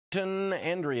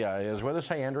Andrea is with us.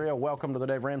 Hey, Andrea, welcome to the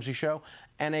Dave Ramsey Show.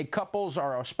 And a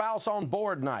spouse on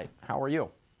board night. How are you?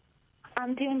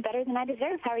 I'm doing better than I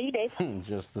deserve. How are you, Dave?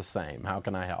 Just the same. How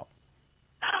can I help?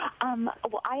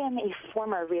 Well, I am a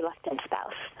former reluctant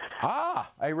spouse.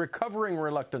 Ah, a recovering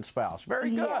reluctant spouse. Very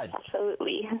good. Yes,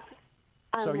 absolutely.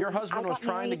 So your husband was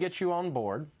trying to get you on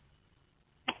board.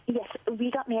 Yes,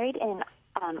 we got married in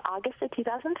August of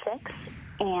 2006,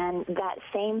 and that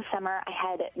same summer I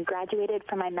had graduated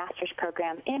from my master's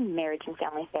program in marriage and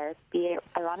family therapy,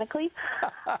 ironically.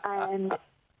 And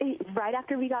right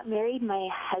after we got married, my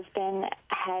husband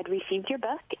had received your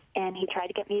book, and he tried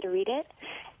to get me to read it.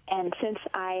 And since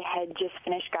I had just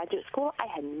finished graduate school, I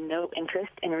had no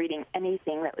interest in reading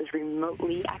anything that was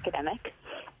remotely academic.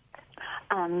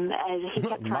 As he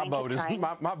kept my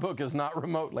book is not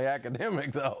remotely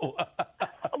academic, though.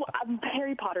 Well,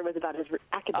 Harry Potter was about as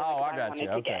academic as I wanted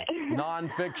to get.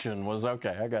 Nonfiction was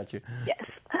okay. I got you. Yes.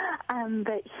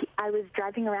 But I was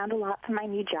driving around a lot for my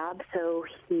new job, so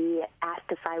he asked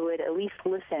if I would at least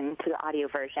listen to the audio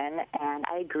version, and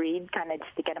I agreed, kind of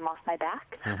just to get him off my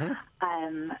back.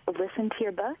 Listened to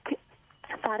your book.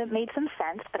 Thought it made some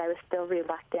sense, but I was still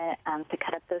reluctant to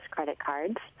cut up those credit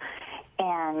cards.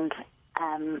 And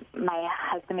my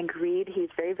husband agreed. He was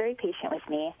very, very patient with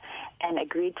me and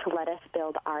agreed to let us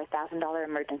build our $1,000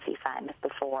 emergency fund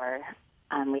before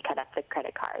we cut up the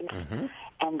credit cards.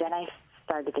 And then I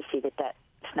started to see that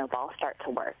snowball start to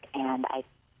work, and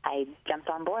I jumped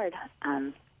on board.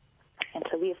 And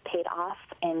so we have paid off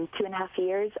in 2.5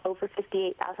 years over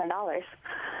 $58,000.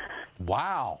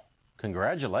 Wow.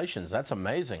 Congratulations. That's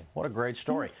amazing. What a great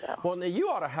story. Well, now you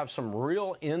ought to have some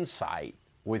real insight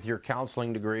with your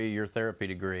counseling degree, your therapy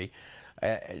degree.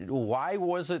 Why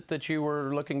was it that you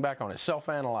were looking back on it,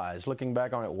 self-analyze, looking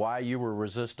back on it, why you were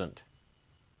resistant?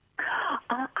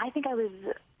 I think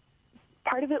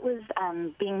part of it was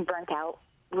being burnt out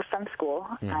from school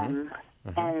and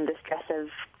the stress of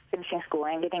finishing school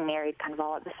and getting married kind of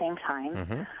all at the same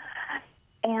time.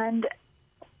 And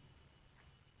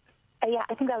yeah,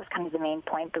 I think that was kind of the main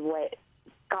point. But what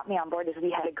got me on board is we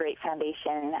had a great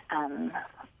foundation.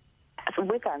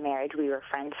 With our marriage, we were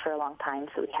friends for a long time,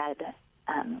 so we had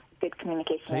good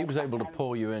communication. So he was able to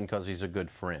pull you in because he's a good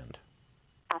friend.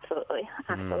 Absolutely,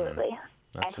 absolutely.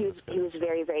 And he was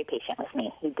very, very patient with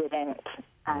me. He didn't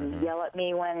yell at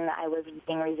me when I was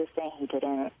being resistant. He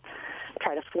didn't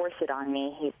try to force it on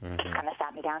me. He just kind of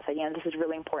sat me down and said, you know, this is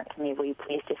really important to me. Will you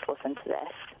please just listen to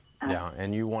this? Yeah,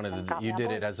 and you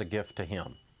did it as a gift to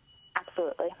him.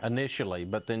 Absolutely. Initially,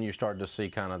 but then you started to see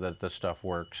kind of that the stuff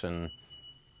works and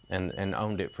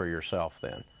owned it for yourself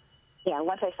then. Yeah,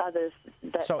 once I saw those.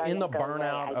 So in the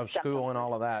burnout of school and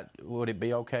all of that, would it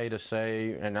be okay to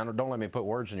say, and don't let me put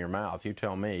words in your mouth, you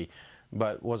tell me,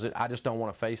 but was it, I just don't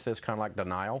want to face this, kind of like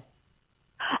denial?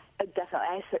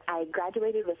 Definitely. I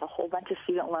graduated with a whole bunch of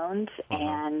student loans,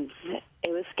 and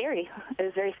it was scary. It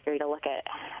was very scary to look at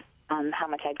how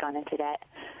much I'd gone into debt.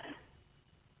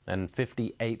 And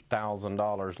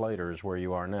 $58,000 later is where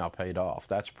you are now, paid off.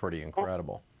 That's pretty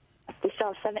incredible. We still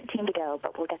have 17 to go,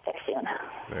 but we'll get there soon.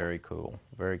 Very cool.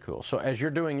 Very cool. So as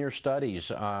you're doing your studies,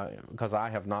 because I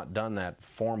have not done that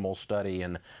formal study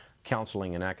in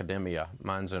counseling in academia,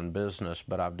 mine's in business,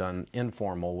 but I've done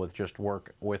informal with just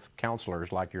work with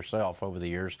counselors like yourself over the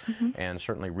years, and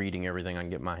certainly reading everything I can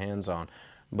get my hands on.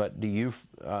 But do you,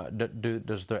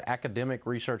 does the academic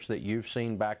research that you've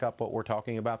seen back up what we're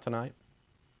talking about tonight?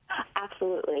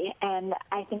 Absolutely. And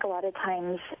I think a lot of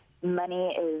times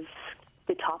money is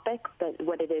the topic, but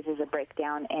what it is a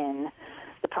breakdown in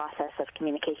the process of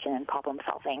communication and problem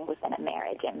solving within a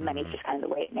marriage, and money is just kind of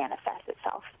the way it manifests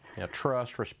itself. Yeah,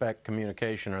 trust, respect,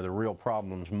 communication are the real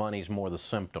problems. Money's more the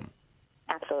symptom.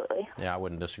 Absolutely. Yeah, I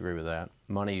wouldn't disagree with that.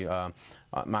 Money,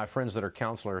 my friends that are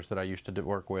counselors that I used to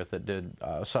work with that did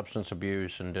substance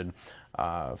abuse and did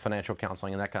financial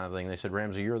counseling and that kind of thing, they said,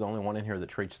 Ramsey, you're the only one in here that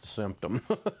treats the symptom.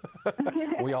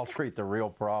 We all treat the real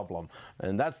problem.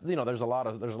 And that's, you know, there's a lot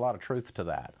of truth to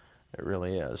that. It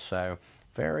really is. So,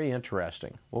 very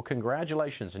interesting. Well,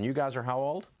 congratulations. And you guys are how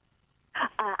old?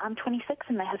 I'm 26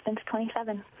 and my husband's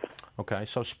 27. Okay,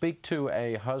 so speak to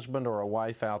a husband or a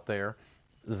wife out there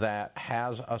that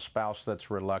has a spouse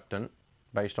that's reluctant,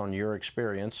 based on your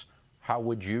experience. How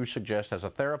would you suggest, as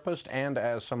a therapist and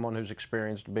as someone who's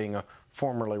experienced being a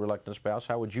formerly reluctant spouse,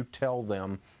 how would you tell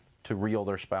them to reel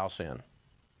their spouse in?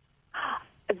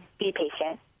 Be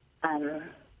patient.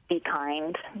 Be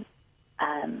kind.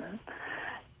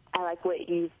 I like what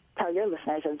you tell your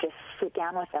listeners of just sit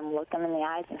down with them, look them in the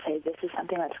eyes, and say, this is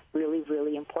something that's really,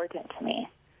 really important to me.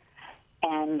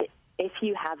 And if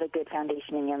you have a good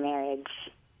foundation in your marriage,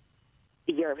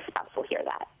 your spouse will hear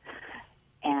that.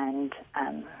 And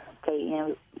and say, you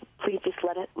know, please just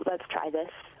let's try this.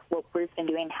 What we've been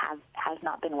doing has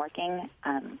not been working.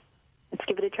 Let's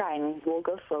give it a try, and we'll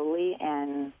go slowly,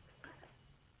 and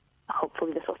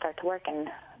hopefully this will start to work and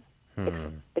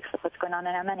fix what's going on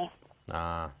in our money.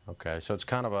 Okay. So it's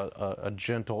kind of a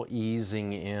gentle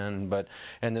easing in,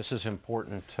 and this is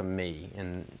important to me,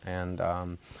 and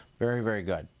very, very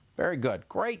good. Very good.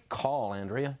 Great call,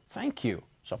 Andrea. Thank you.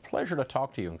 It's a pleasure to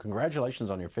talk to you, and congratulations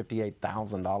on your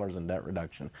 $58,000 in debt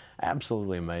reduction.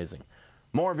 Absolutely amazing.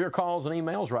 More of your calls and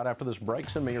emails right after this break.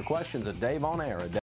 Send me your questions at DaveOnAir.